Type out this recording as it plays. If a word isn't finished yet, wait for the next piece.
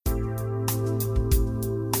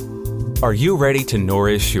Are you ready to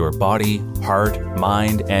nourish your body, heart,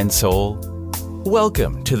 mind, and soul?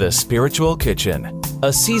 Welcome to The Spiritual Kitchen,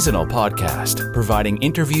 a seasonal podcast providing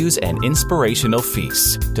interviews and inspirational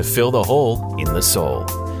feasts to fill the hole in the soul.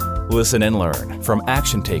 Listen and learn from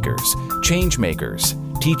action takers, change makers,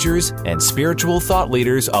 teachers, and spiritual thought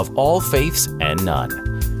leaders of all faiths and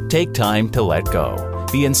none. Take time to let go,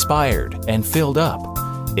 be inspired, and filled up.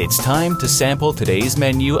 It's time to sample today's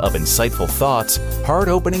menu of insightful thoughts,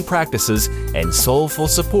 heart-opening practices, and soulful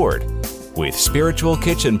support with Spiritual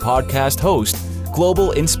Kitchen podcast host,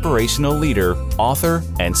 global inspirational leader, author,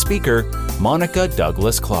 and speaker, Monica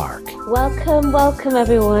Douglas Clark. Welcome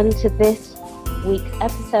everyone to this week's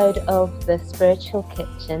episode of The Spiritual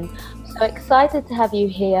Kitchen. I'm so excited to have you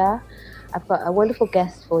here. I've got a wonderful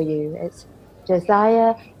guest for you. It's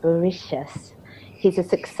Josiah Bouricius. He's a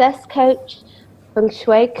success coach, Feng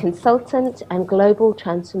Shui consultant, and global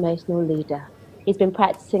transformational leader. He's been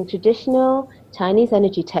practicing traditional Chinese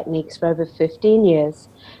energy techniques for over 15 years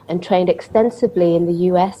and trained extensively in the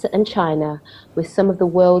US and China with some of the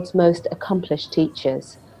world's most accomplished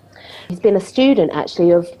teachers. He's been a student,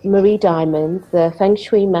 actually, of Marie Diamond, the Feng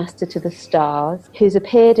Shui master to the stars, who's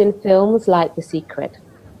appeared in films like The Secret.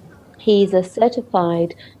 He's a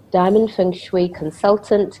certified Diamond Feng Shui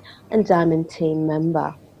consultant and Diamond team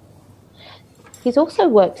member. He's also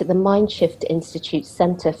worked at the Mindshift Institute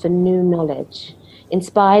Center for New Knowledge,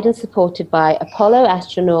 inspired and supported by Apollo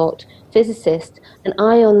astronaut, physicist, and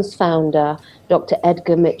IONS founder, Dr.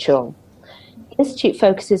 Edgar Mitchell. The Institute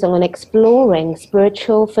focuses on exploring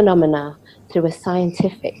spiritual phenomena through a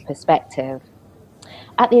scientific perspective.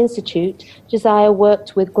 At the Institute, Josiah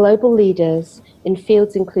worked with global leaders in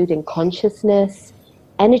fields including consciousness,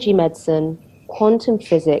 energy medicine, quantum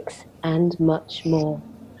physics, and much more.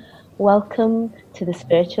 Welcome to the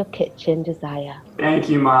Spiritual Kitchen, Josiah. Thank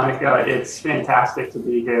you, Monica. It's fantastic to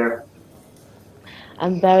be here.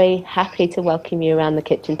 I'm very happy to welcome you around the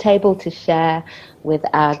kitchen table to share with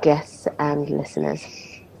our guests and listeners.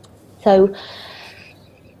 So,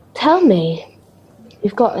 tell me,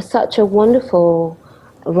 you've got such a wonderful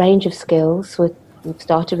range of skills. We've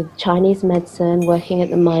started with Chinese medicine, working at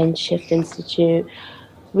the Mindshift Institute,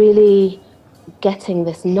 really getting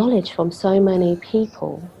this knowledge from so many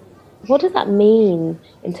people. What does that mean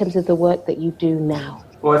in terms of the work that you do now?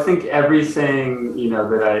 Well, I think everything,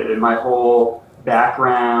 that my whole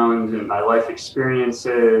background and my life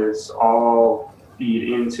experiences all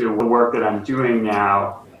feed into the work that I'm doing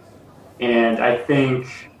now. And I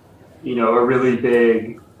think, a really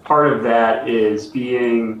big part of that is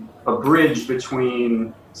being a bridge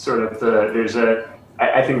between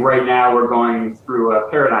I think right now we're going through a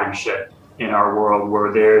paradigm shift in our world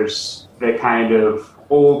where there's the kind of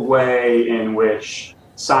old way in which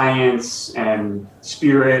science and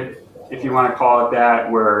spirit, if you want to call it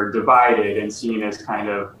that, were divided and seen as kind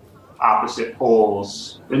of opposite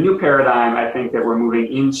poles. The new paradigm I think that we're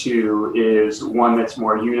moving into is one that's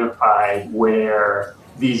more unified, where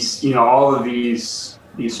these, all of these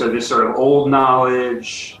this sort of old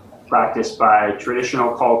knowledge practiced by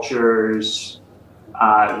traditional cultures,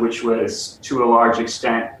 which was to a large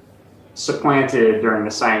extent supplanted during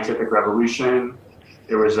the scientific revolution.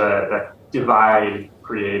 There was a divide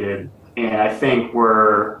created, and I think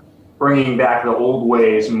we're bringing back the old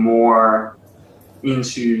ways more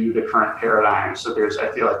into the current paradigm. So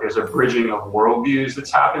I feel like there's a bridging of worldviews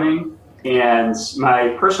that's happening. And my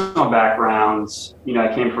personal background,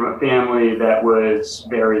 I came from a family that was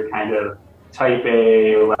very kind of type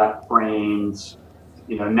A, left-brained,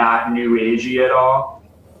 not new agey at all.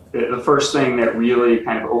 The first thing that really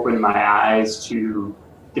kind of opened my eyes to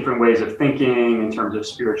different ways of thinking in terms of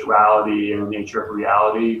spirituality and the nature of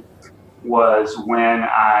reality was when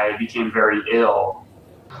I became very ill.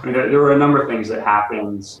 There were a number of things that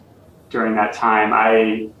happened during that time.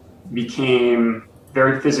 I became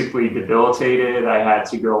very physically debilitated. I had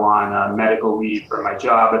to go on medical leave for my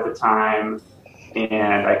job at the time,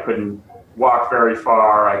 and I couldn't walk very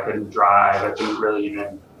far. I couldn't drive. I couldn't really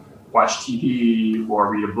even watch TV or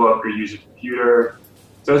read a book or use a computer.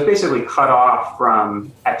 So I was basically cut off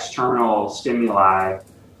from external stimuli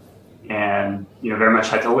and, very much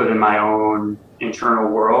had to live in my own internal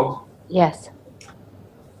world. Yes.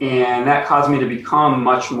 And that caused me to become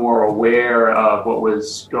much more aware of what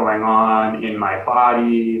was going on in my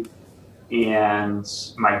body, and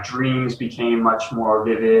my dreams became much more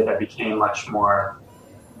vivid. I became much more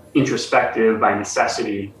introspective by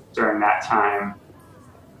necessity during that time.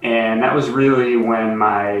 And that was really when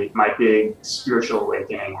my big spiritual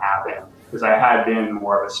awakening happened, because I had been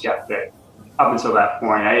more of a skeptic up until that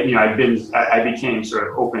point. I became sort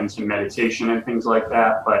of open to meditation and things like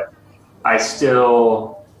that, but I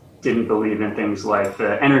still didn't believe in things like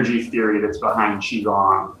the energy theory that's behind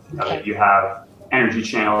Qigong, that you have energy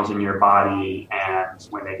channels in your body, and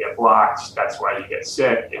when they get blocked, that's why you get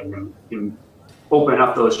sick. And then you can open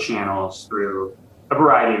up those channels through a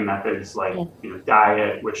variety of methods, like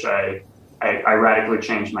diet, which I radically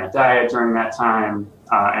changed my diet during that time,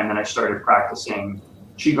 and then I started practicing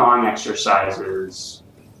Qigong exercises.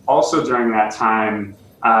 Also during that time,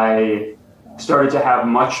 I started to have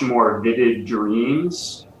much more vivid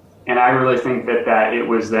dreams, and I really think that it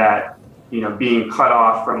was that, being cut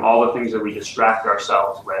off from all the things that we distract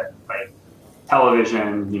ourselves with, like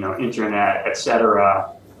television, internet,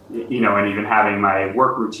 etc., and even having my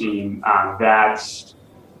work routine, that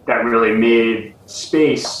really made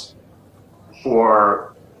space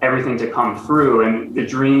for everything to come through. And the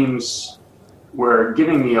dreams were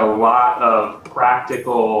giving me a lot of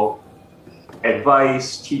practical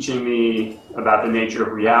advice, teaching me about the nature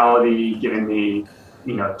of reality, giving me,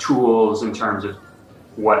 tools in terms of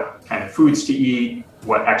what kind of foods to eat,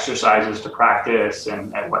 what exercises to practice,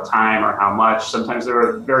 and at what time or how much. Sometimes there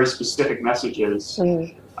were very specific messages,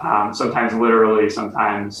 sometimes literally,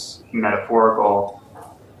 sometimes metaphorical.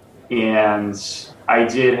 And I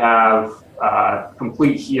did have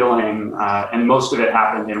complete healing, and most of it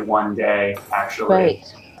happened in one day, actually.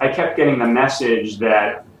 Right. I kept getting the message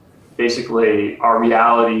that basically our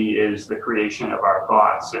reality is the creation of our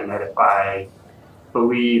thoughts, and that if I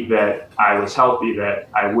believe that I was healthy, that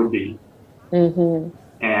I would be. Mm-hmm.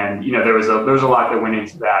 And there was a lot that went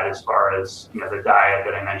into that, as far as the diet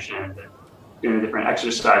that I mentioned, and doing the different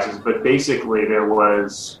exercises. But basically,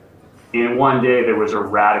 in one day there was a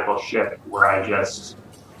radical shift where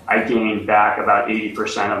I gained back about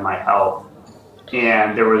 80% of my health,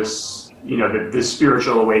 and there was the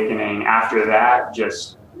spiritual awakening after that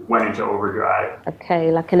just went into overdrive.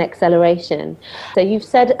 Okay, like an acceleration. So you've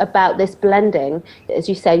said about this blending, as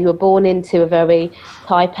you say, you were born into a very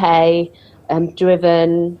type A,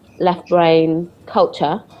 driven, left brain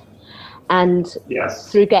culture, and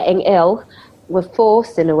through getting ill, were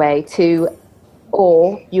forced in a way to,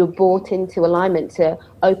 or you're brought into alignment to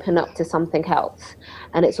open up to something else.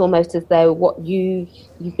 And it's almost as though what you've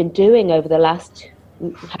been doing over the last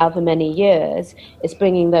however many years is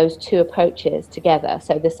bringing those two approaches together.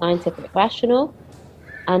 So the scientific rational,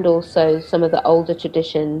 and also some of the older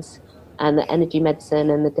traditions and the energy medicine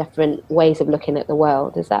and the different ways of looking at the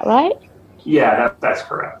world. Is that right? Yeah, that's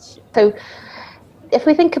correct. So if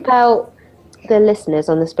we think about the listeners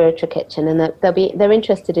on the Spiritual Kitchen, and that they're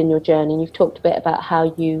interested in your journey, and you've talked a bit about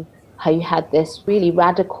how you had this really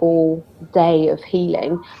radical day of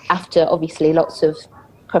healing after obviously lots of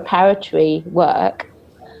preparatory work.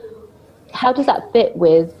 How does that fit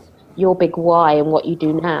with your big why and what you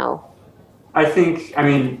do now? I think,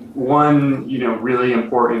 one, really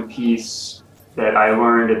important piece that I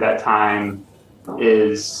learned at that time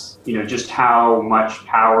is, just how much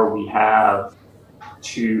power we have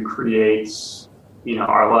to create,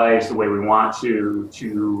 our lives the way we want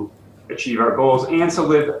to achieve our goals, and to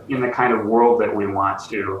live in the kind of world that we want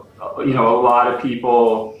to. A lot of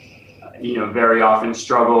people, very often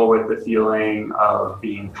struggle with the feeling of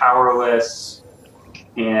being powerless.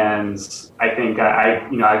 And I think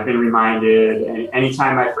I've been reminded, and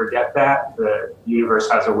anytime I forget that, the universe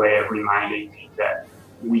has a way of reminding me that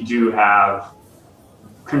we do have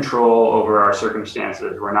control over our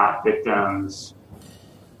circumstances. We're not victims.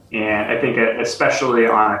 And I think especially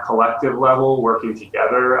on a collective level, working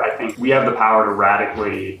together, I think we have the power to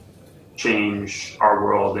radically change our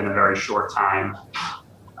world in a very short time.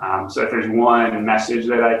 So if there's one message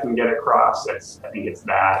that I can get across, I think it's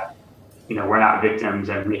that, we're not victims,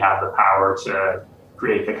 and we have the power to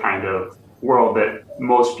create the kind of world that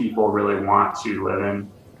most people really want to live in.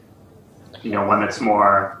 One that's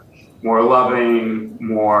more loving,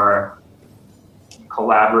 more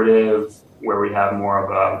collaborative, where we have more of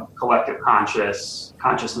a collective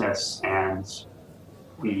consciousness, and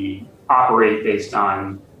we operate based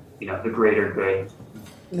on, the greater good.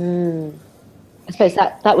 I suppose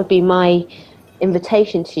that would be my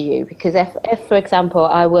invitation to you, because if, for example,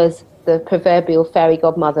 I was the proverbial fairy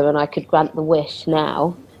godmother and I could grant the wish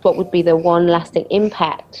now, what would be the one lasting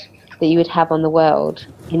impact that you would have on the world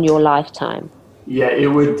in your lifetime? Yeah, it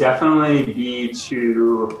would definitely be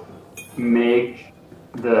to make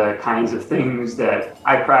the kinds of things that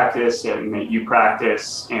I practice and that you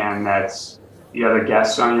practice and that the other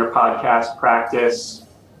guests on your podcast practice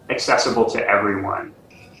accessible to everyone.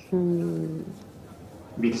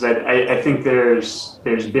 Because I think there's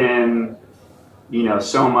been,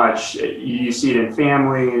 so much, you see it in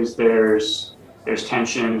families, there's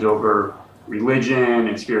tensions over, religion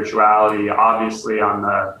and spirituality, obviously on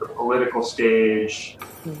the political stage.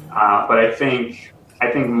 But I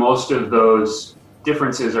think most of those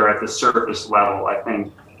differences are at the surface level. I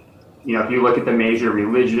think, if you look at the major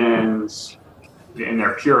religions in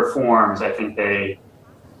their pure forms, I think they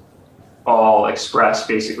all express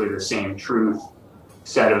basically the same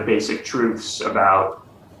set of basic truths about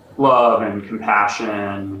love and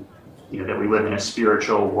compassion, that we live in a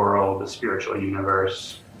spiritual world, a spiritual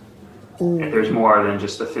universe. And there's more than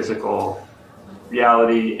just the physical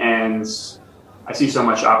reality. And I see so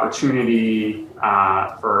much opportunity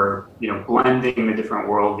for, blending the different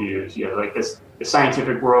worldviews. Like the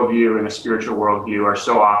scientific worldview and the spiritual worldview are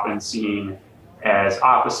so often seen as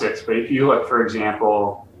opposites. But if you look, for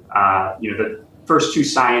example, the first two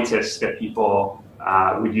scientists that people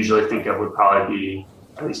would usually think of would probably be,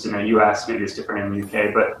 at least in the US, maybe it's different in the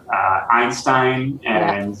UK, but Einstein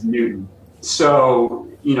and Newton. So,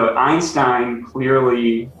 Einstein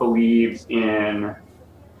clearly believed in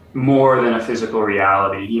more than a physical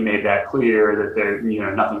reality. He made that clear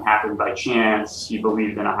that nothing happened by chance. He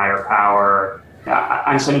believed in a higher power.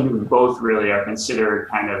 Einstein and Newton both really are considered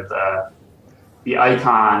kind of the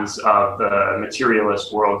icons of the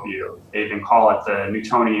materialist worldview. They even call it the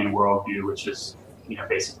Newtonian worldview, which is,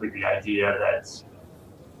 basically the idea that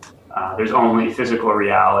there's only physical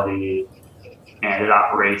reality and it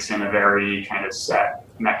operates in a very kind of set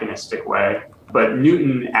mechanistic way. But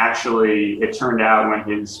Newton actually, it turned out when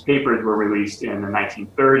his papers were released in the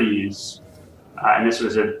 1930s, and this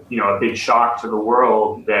was a big shock to the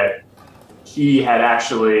world, that he had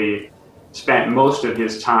actually spent most of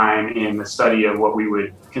his time in the study of what we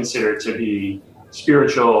would consider to be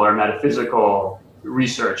spiritual or metaphysical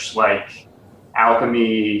research, like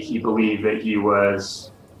alchemy. He believed that he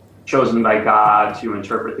was chosen by God to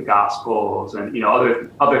interpret the Gospels and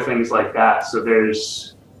other things like that. So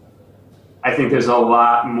I think there's a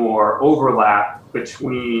lot more overlap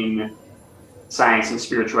between science and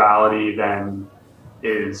spirituality than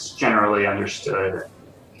is generally understood.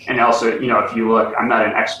 And also, if you look, I'm not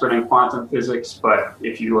an expert in quantum physics, but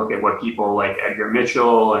if you look at what people like Edgar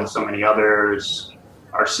Mitchell and so many others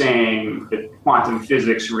are saying, that quantum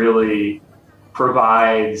physics really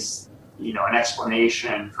provides, an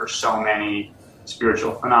explanation for so many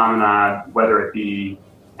spiritual phenomena, whether it be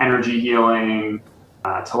energy healing,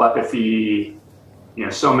 telepathy,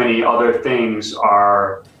 so many other things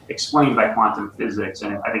are explained by quantum physics.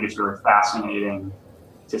 And I think it's really fascinating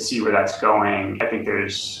to see where that's going. I think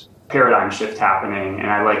there's a paradigm shift happening, and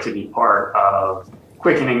I'd like to be part of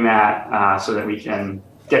quickening that so that we can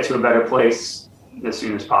get to a better place as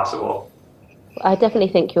soon as possible. I definitely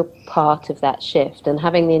think you're part of that shift, and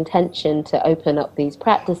having the intention to open up these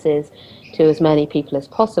practices to as many people as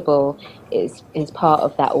possible is part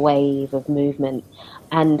of that wave of movement.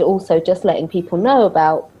 And also just letting people know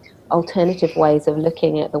about alternative ways of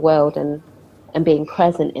looking at the world and being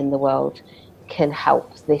present in the world can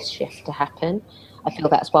help this shift to happen. I feel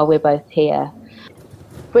that's why we're both here.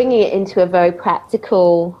 Bringing it into a very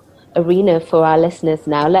practical arena for our listeners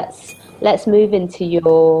now, let's move into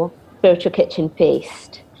your Spiritual Kitchen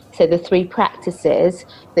Feast. So the 3 practices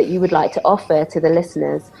that you would like to offer to the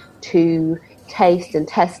listeners to taste and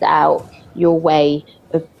test out your way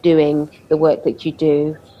of doing the work that you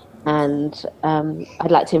do. And I'd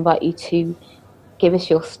like to invite you to give us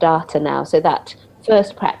your starter now. So that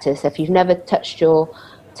first practice, if you've never touched your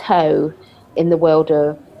toe in the world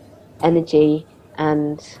of energy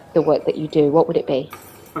and the work that you do, what would it be?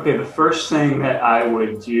 Okay, the first thing that I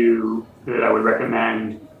would do, that I would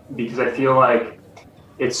recommend, because I feel like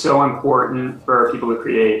it's so important for people to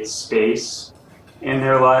create space in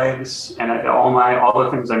their lives, and all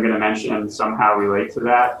the things I'm going to mention somehow relate to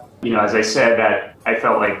that. As I said, that I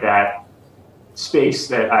felt like that space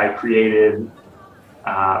that I created,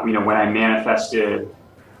 when I manifested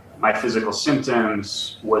my physical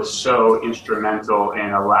symptoms, was so instrumental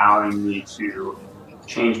in allowing me to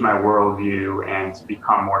change my worldview and to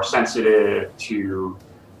become more sensitive to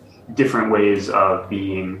different ways of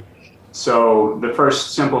being. So the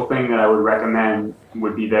first simple thing that I would recommend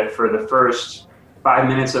would be that for the first 5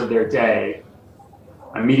 minutes of their day,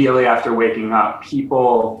 immediately after waking up,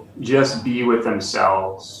 people just be with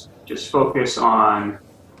themselves. Just focus on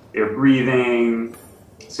their breathing,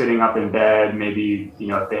 sitting up in bed, maybe,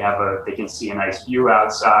 if they can see a nice view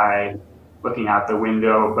outside, looking out the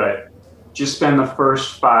window, but just spend the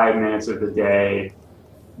first 5 minutes of the day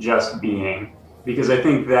just being, because I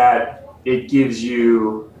think that it gives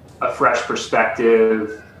you a fresh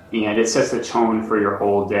perspective and it sets the tone for your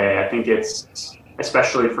whole day. I think it's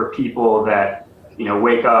especially for people that,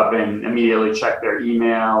 wake up and immediately check their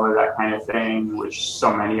email or that kind of thing, which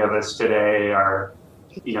so many of us today are,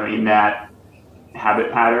 in that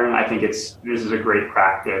habit pattern. I think this is a great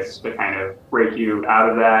practice to kind of break you out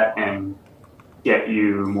of that and get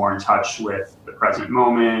you more in touch with the present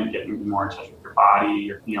moment, get you more in touch with your body,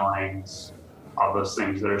 your feelings, all those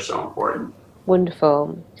things that are so important.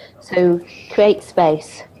 Wonderful. So create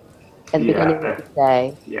space at the beginning of the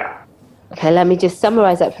day. Yeah. Okay, let me just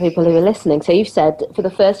summarize that for people who are listening. So you've said for the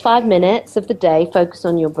first 5 minutes of the day, focus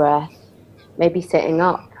on your breath, maybe sitting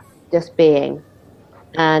up, just being.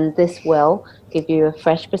 And this will give you a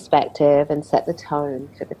fresh perspective and set the tone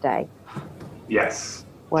for the day. Yes.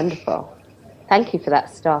 Wonderful. Thank you for that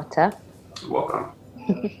starter. You're welcome.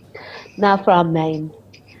 Now for our main.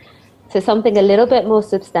 So something a little bit more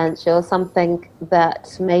substantial, something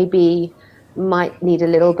that maybe might need a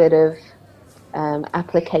little bit of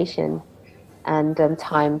application and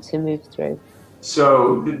time to move through.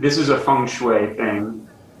 So this is a feng shui thing,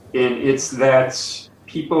 and it's that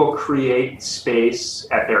people create space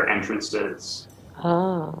at their entrances.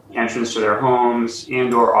 Entrance to their homes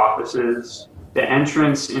and or offices. The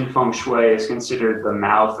entrance in feng shui is considered the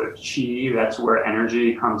mouth of qi. That's where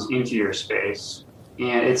energy comes into your space.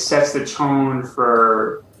 And it sets the tone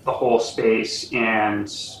for the whole space and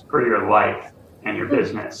for your life and your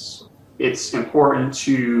business. It's important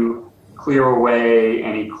to clear away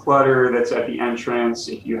any clutter that's at the entrance.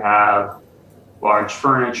 If you have large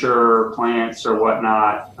furniture, plants, or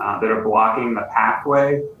whatnot that are blocking the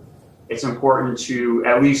pathway, it's important to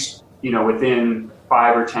at least, within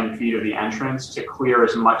 5 or 10 feet of the entrance, to clear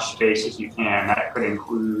as much space as you can. That could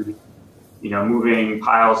include, moving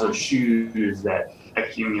piles of shoes that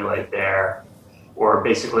accumulate there, or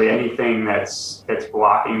basically anything that's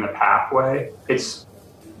blocking the pathway. It's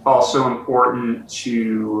also important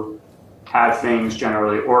to have things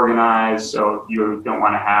generally organized, so you don't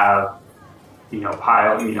want to have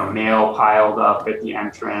mail piled up at the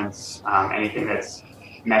entrance, anything that's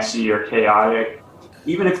messy or chaotic.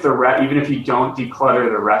 Even if you don't declutter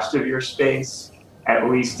the rest of your space, at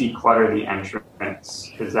least declutter the entrance,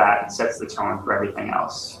 because that sets the tone for everything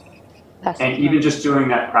else. Even just doing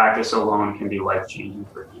that practice alone can be life-changing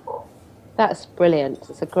for people. That's brilliant.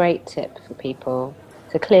 It's a great tip for people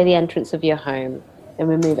to clear the entrance of your home and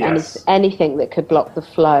remove anything that could block the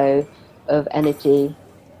flow of energy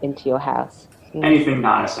into your house. Anything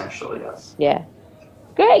non-essential, yes. Yeah.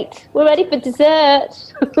 Great. We're ready for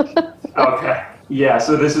dessert. Okay. Yeah,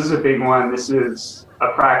 so this is a big one. This is a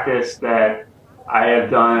practice that I have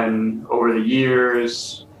done over the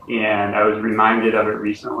years, and I was reminded of it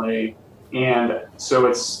recently. And so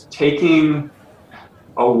it's taking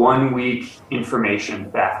a 1-week information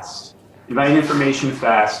fast. By information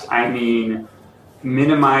fast, I mean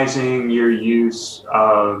minimizing your use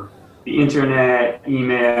of the internet,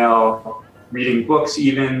 email, reading books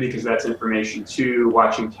even, because that's information too,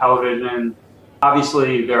 watching television.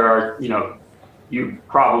 Obviously, there are, you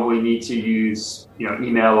probably need to use,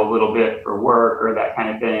 email a little bit for work or that kind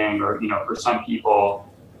of thing, or, for some people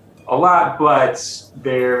a lot, but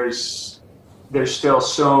there's still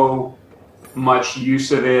so much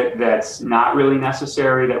use of it that's not really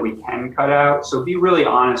necessary that we can cut out. So be really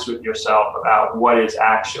honest with yourself about what is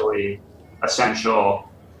actually essential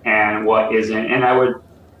and what isn't. And I would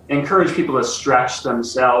encourage people to stretch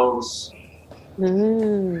themselves,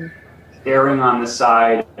 erring on the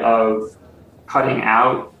side of cutting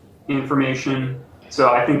out information. So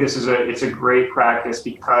I think it's a great practice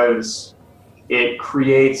because it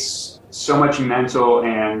creates so much mental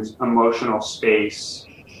and emotional space.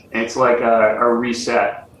 It's like a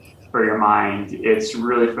reset for your mind. It's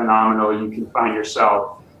really phenomenal. You can find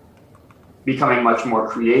yourself becoming much more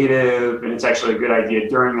creative, and it's actually a good idea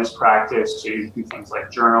during this practice to do things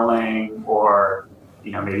like journaling or,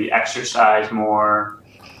 maybe exercise more,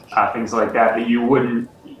 things like that you wouldn't,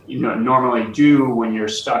 normally do when you're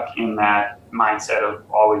stuck in that mindset of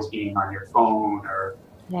always being on your phone or,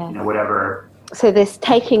 whatever. So this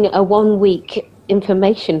taking a 1-week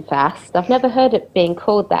information fast, I've never heard it being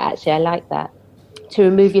called that, actually. I like that. To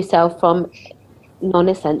remove yourself from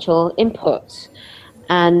non-essential input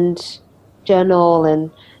and journal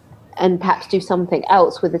and perhaps do something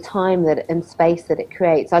else with the time and space that it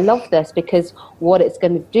creates. I love this because what it's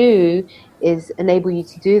going to do is enable you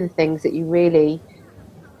to do the things that you really,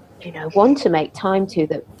 want to make time to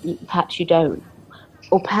that perhaps you don't.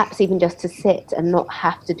 Or perhaps even just to sit and not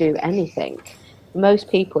have to do anything. Most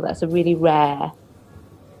people, that's a really rare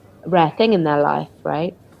thing in their life,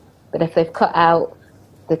 right? But if they've cut out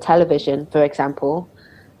the television, for example,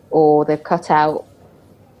 or they've cut out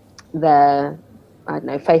the,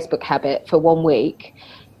 Facebook habit for 1 week,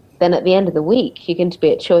 then at the end of the week, you're going to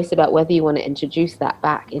be at choice about whether you want to introduce that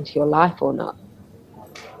back into your life or not.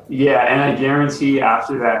 Yeah, and I guarantee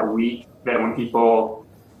after that week that when people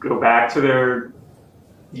go back to their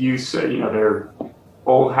use, their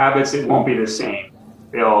old habits, it won't be the same.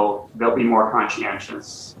 They'll be more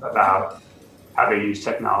conscientious about how they use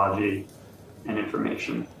technology and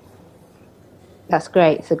information. That's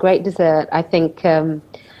great. It's a great dessert. I think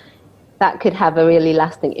that could have a really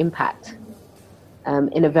lasting impact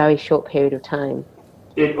in a very short period of time.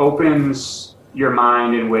 It opens your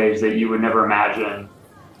mind in ways that you would never imagine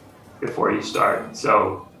before you start.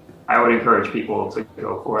 So I would encourage people to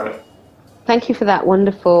go for it. Thank you for that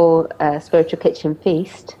wonderful Spiritual Kitchen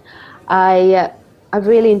feast. I've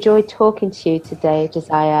really enjoyed talking to you today,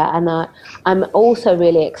 Josiah, and I'm also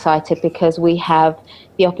really excited because we have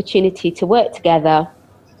the opportunity to work together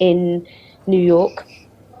in New York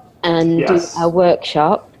and do a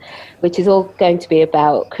workshop, which is all going to be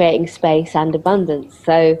about creating space and abundance.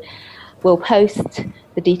 So we'll post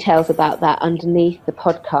the details about that underneath the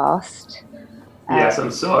podcast. Yes,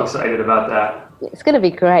 I'm so excited about that. It's going to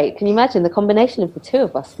be great. Can you imagine the combination of the two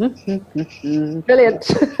of us?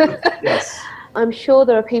 Brilliant. Yes. I'm sure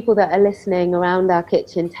there are people that are listening around our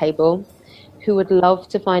kitchen table who would love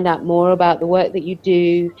to find out more about the work that you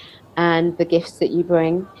do and the gifts that you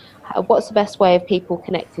bring. What's the best way of people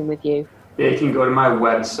connecting with you? They can go to my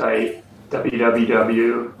website,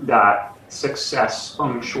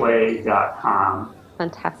 www.successfengshui.com.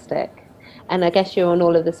 Fantastic. And I guess you're on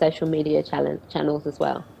all of the social media channels as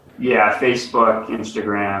well. Yeah, Facebook,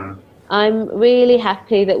 Instagram. I'm really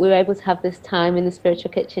happy that we were able to have this time in the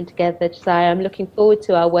Spiritual Kitchen together, Josiah. I'm looking forward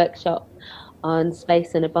to our workshop on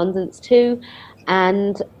space and abundance too.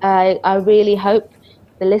 And I really hope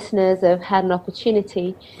the listeners have had an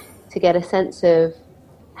opportunity to get a sense of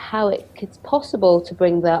how it's possible to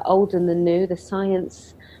bring the old and the new, the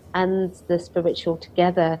science and the spiritual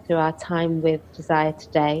together through our time with Josiah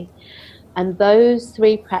today. And those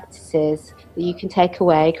three practices that you can take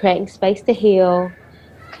away, creating space to heal,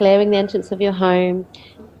 clearing the entrance of your home,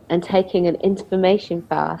 and taking an information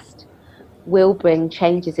fast, will bring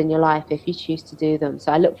changes in your life if you choose to do them.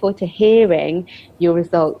 So I look forward to hearing your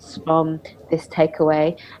results from this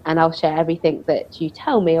takeaway, and I'll share everything that you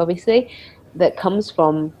tell me, obviously, that comes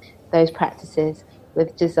from those practices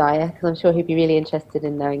with Josiah, because I'm sure he'd be really interested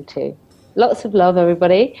in knowing too. Lots of love,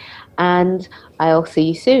 everybody, and I'll see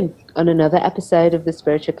you soon on another episode of the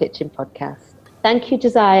Spiritual Kitchen podcast. Thank you,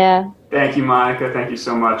 Josiah. Thank you, Monica. Thank you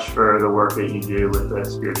so much for the work that you do with the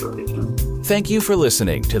Spiritual Kitchen. Thank you for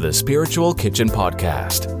listening to the Spiritual Kitchen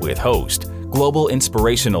podcast with host, global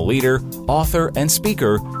inspirational leader, author, and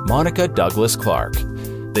speaker, Monica Douglas Clark.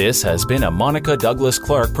 This has been a Monica Douglas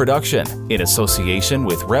Clark production in association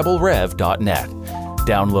with rebelrev.net.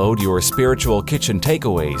 Download your Spiritual Kitchen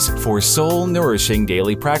takeaways for soul-nourishing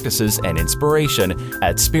daily practices and inspiration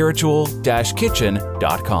at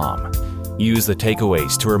spiritual-kitchen.com. Use the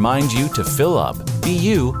takeaways to remind you to fill up, be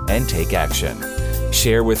you, and take action.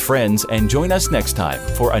 Share with friends and join us next time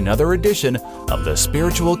for another edition of the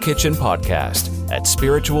Spiritual Kitchen podcast at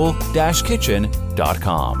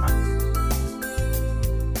spiritual-kitchen.com.